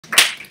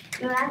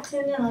Good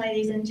afternoon,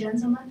 ladies and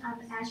gentlemen.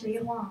 I'm Ashley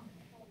Huang.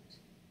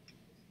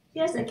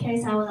 Here's a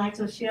case I would like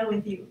to share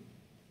with you.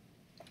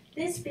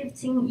 This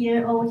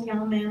 15-year-old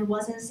young man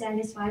wasn't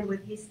satisfied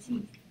with his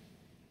teeth.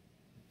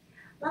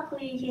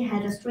 Luckily, he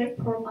had a straight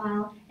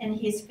profile and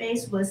his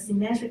face was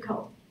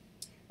symmetrical,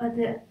 but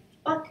the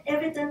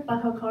evident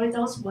buccal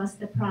corridors was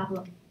the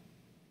problem.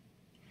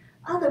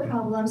 Other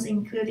problems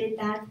included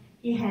that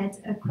he had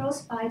a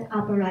crossbite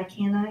upper right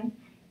canine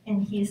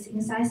and his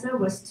incisor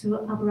was too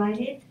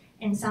uprighted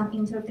and some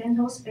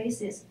interdental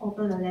spaces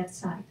over the left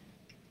side.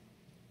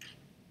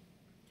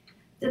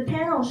 The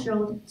panel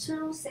showed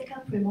 2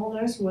 second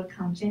premolars were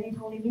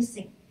congenitally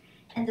missing,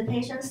 and the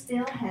patient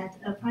still had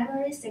a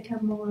primary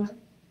second molar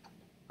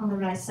on the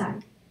right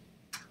side.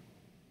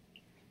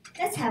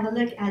 Let's have a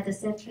look at the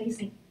set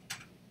tracing.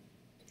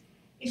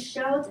 It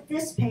showed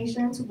this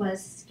patient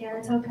was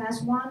skeletal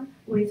class 1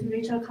 with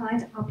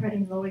retroclined upper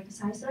and lower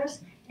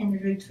incisors and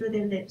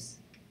retruded lips.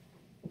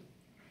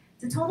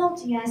 The total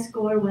GI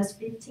score was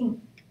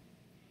 15,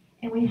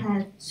 and we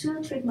had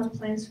 2 treatment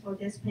plans for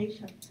this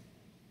patient.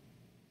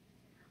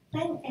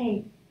 Plan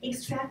A,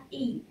 extract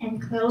E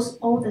and close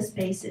all the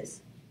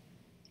spaces.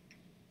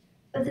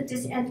 But the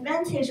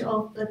disadvantage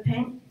of the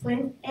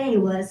plan A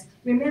was,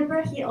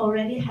 remember he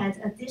already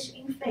had a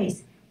dish-in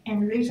face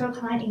and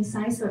retroclined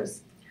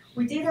incisors.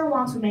 We didn't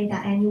want to make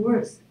that any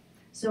worse,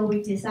 so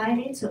we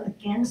decided to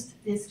against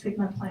this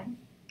treatment plan.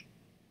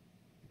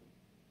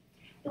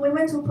 And we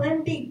went to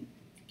plan B,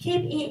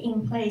 keep it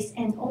in place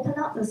and open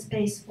up the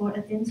space for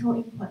a dental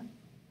implant.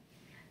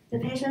 The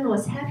patient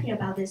was happy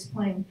about this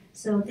plan,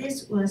 so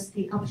this was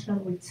the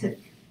option we took.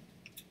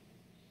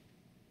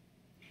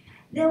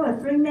 There were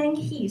 3 main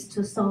keys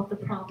to solve the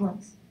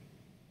problems.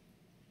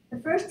 The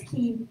first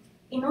key,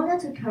 in order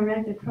to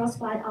correct the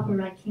crossbite upper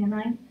right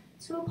canine,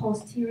 2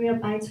 posterior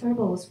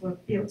biturbals were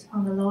built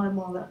on the lower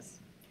molars.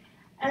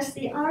 As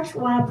the arch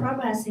while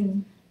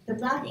progressing, the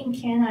blood-in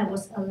canine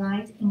was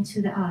aligned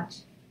into the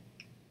arch.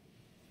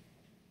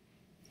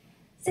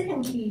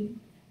 Second key,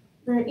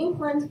 the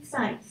implant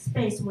site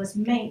space was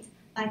made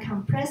by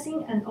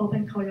compressing an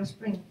open coil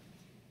spring.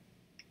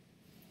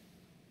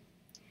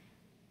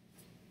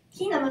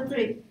 Key number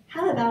 3,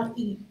 how about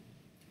E?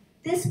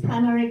 This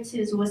primary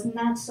tooth was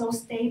not so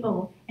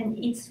stable and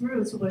its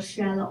roots were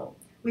shallow.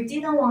 We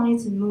didn't want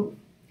it to move.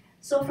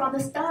 So from the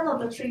start of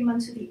the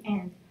treatment to the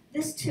end,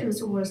 this tooth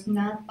was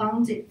not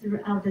bonded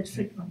throughout the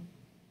treatment.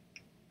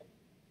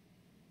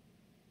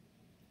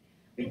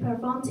 We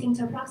performed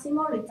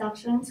interproximal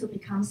reduction to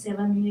become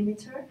 7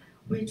 mm,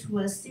 which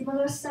was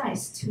similar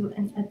size to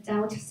an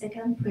adult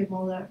second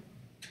premolar.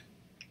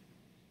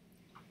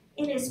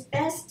 It is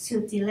best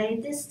to delay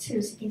this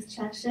tooth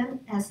extraction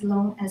as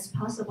long as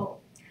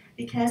possible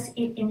because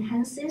it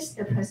enhances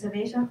the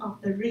preservation of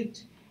the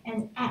ridge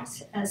and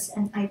acts as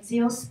an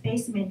ideal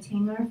space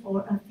maintainer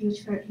for a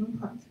future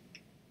implant.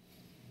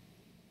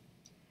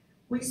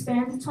 We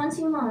spent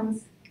 20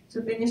 months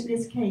to finish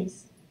this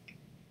case,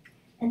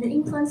 and the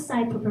implant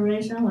site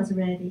preparation was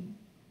ready.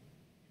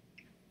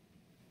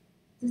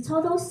 The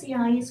total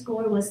CRE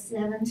score was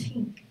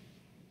 17,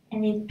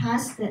 and it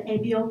passed the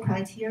ABO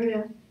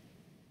criteria.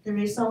 The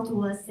result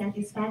was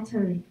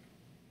satisfactory.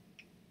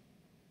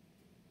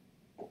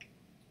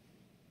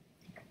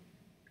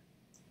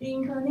 The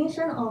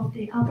inclination of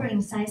the upper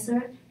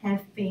incisor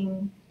have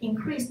been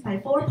increased by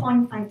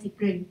 4.5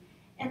 degrees,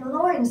 and the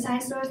lower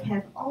incisors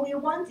have only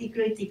 1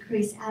 degree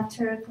decrease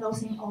after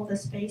closing all the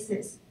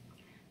spaces.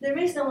 The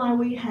reason why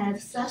we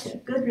had such a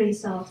good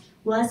result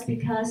was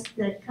because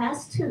the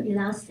class 2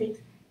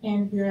 elastic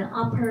and the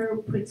upper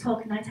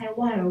pre-torque nighttime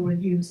wire were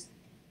used.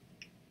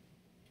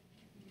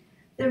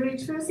 The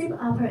retrusive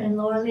upper and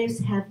lower lips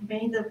have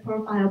made the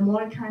profile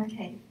more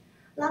concave.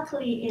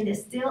 Luckily, it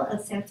is still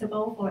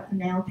acceptable for a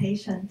male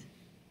patient.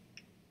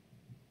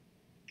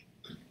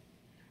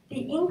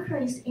 The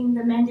increase in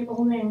the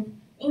mandible length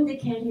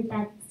indicated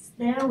that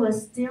there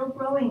was still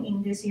growing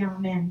in this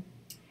young man.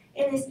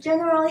 It is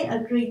generally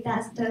agreed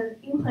that the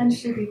implant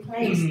should be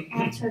placed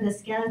after the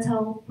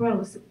skeletal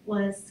growth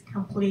was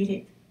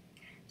completed.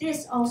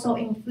 This also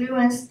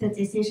influenced the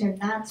decision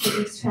not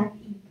to extract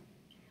E.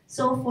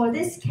 So for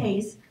this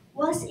case,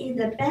 was it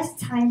the best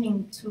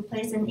timing to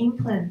place an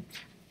implant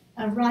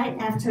right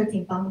after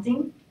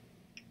debonding?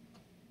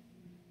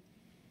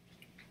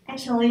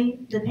 Actually,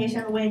 the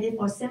patient waited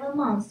for 7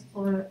 months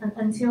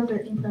until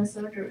the implant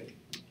surgery.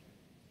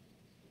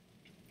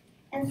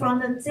 And from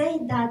the day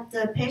that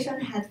the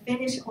patient had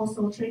finished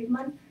ortho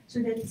treatment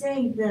to the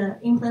day the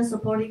implant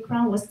supported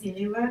crown was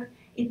delivered,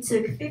 it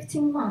took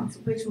 15 months,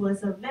 which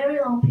was a very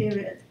long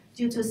period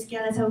due to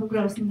skeletal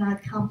growth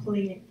not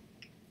completed.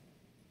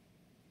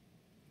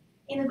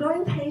 In a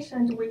growing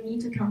patient, we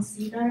need to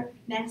consider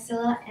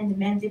maxilla and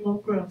mandible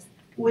growth,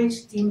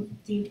 which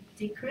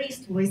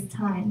decreased with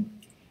time,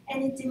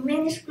 and it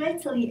diminished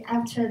greatly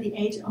after the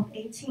age of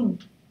 18.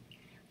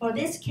 For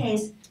this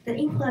case, the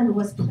implant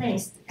was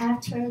placed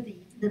after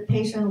the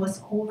patient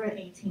was over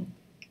 18.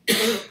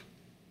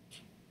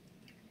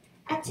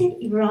 Active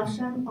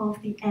eruption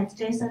of the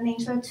adjacent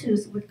nasal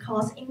tooth would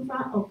cause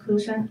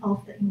infraocclusion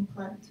of the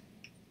implant.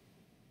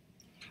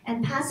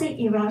 and passive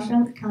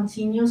erosion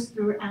continues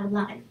throughout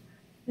life.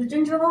 The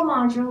gingival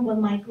margin will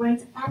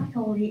migrate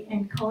apically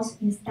and cause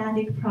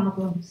aesthetic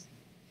problems.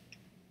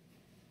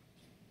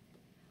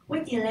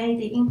 We delay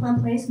the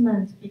implant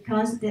placement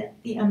because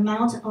the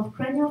amount of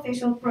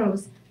craniofacial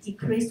growth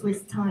decreased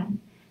with time.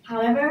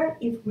 However,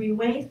 if we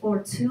wait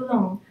for too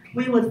long,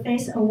 we would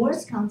face a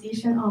worse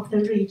condition of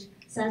the ridge,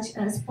 such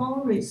as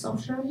bone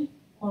resorption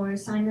or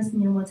sinus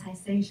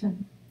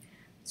pneumatization.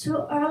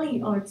 Too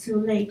early or too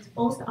late,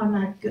 both are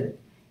not good.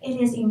 It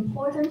is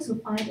important to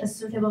find a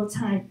suitable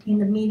time in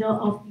the middle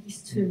of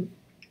these two.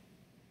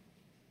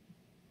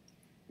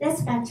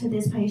 Let's back to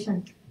this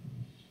patient.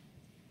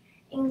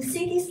 In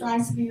CT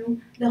slice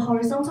view, the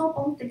horizontal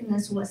bone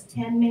thickness was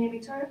 10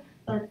 mm,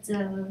 but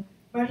the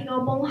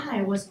vertical bone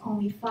height was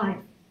only 5.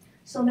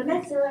 So the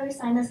maxillary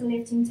sinus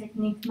lifting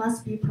technique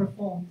must be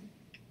performed.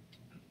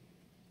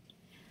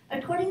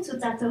 According to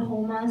Dr.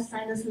 Homa's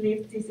sinus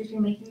lift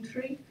decision-making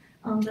tree,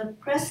 the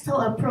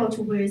crestal approach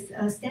with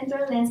a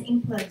standard length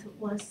implant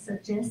was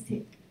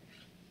suggested.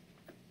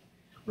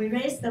 We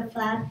raise the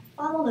flap,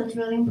 follow the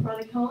drilling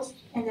protocols,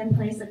 and then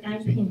place a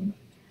guide pin.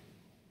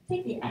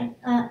 Take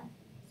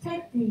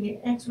the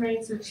X-ray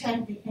to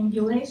check the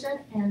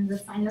angulation and the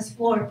sinus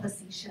floor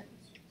position.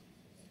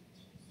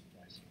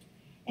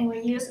 And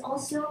we use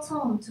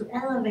osteotome to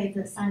elevate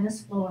the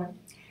sinus floor.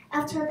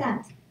 After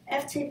that,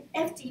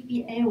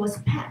 FDBA was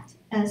packed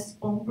as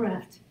bone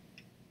graft.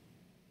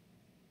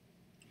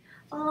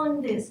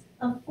 Following this,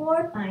 a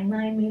 4 by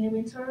 9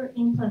 mm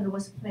implant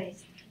was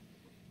placed.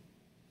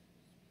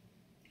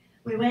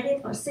 We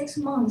waited for 6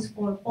 months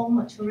for bone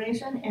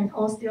maturation and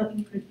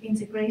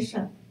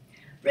osteointegration.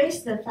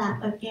 Raise the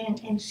flap again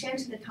and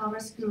change the cover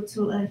screw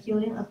to a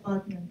healing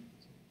abutment.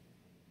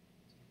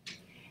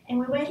 And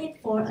we waited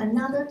for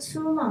another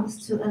 2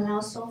 months to allow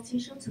soft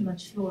tissue to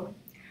mature.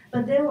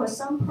 But there were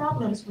some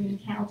problems we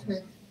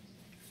encountered.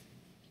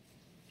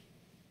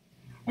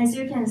 As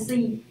you can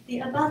see, the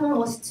abutment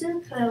was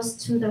too close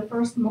to the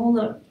first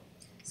molar,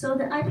 so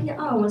the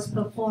IPR was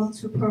performed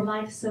to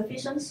provide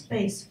sufficient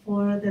space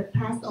for the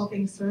path of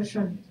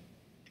insertion.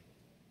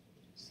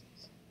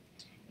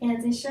 In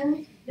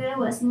addition, there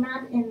was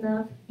not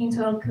enough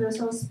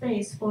interocclusal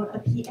space for a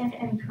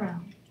PFM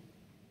crown.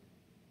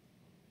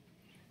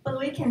 But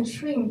we can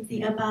trim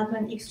the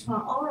abutment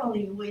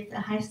extraorally with a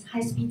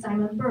high-speed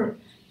diamond burr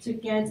to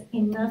get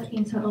enough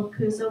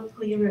interocclusal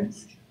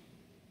clearance.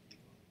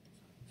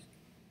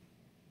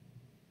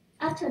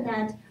 After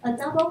that, a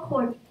double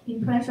cord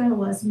impression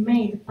was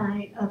made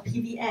by a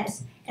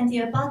PVS, and the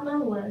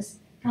abutment was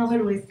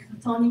covered with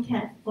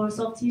tourniquet for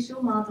soft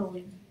tissue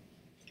modeling.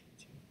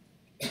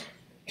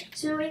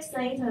 2 weeks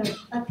later,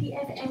 a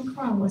PFM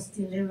crown was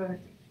delivered.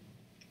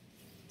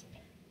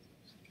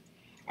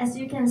 As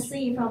you can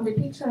see from the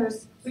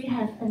pictures, we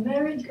have a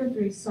very good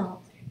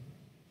result.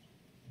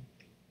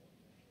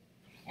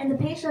 And the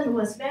patient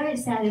was very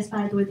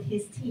satisfied with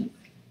his teeth.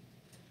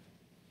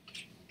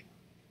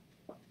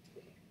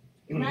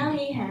 Now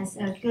he has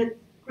a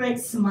great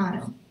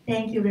smile.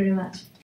 Thank you very much.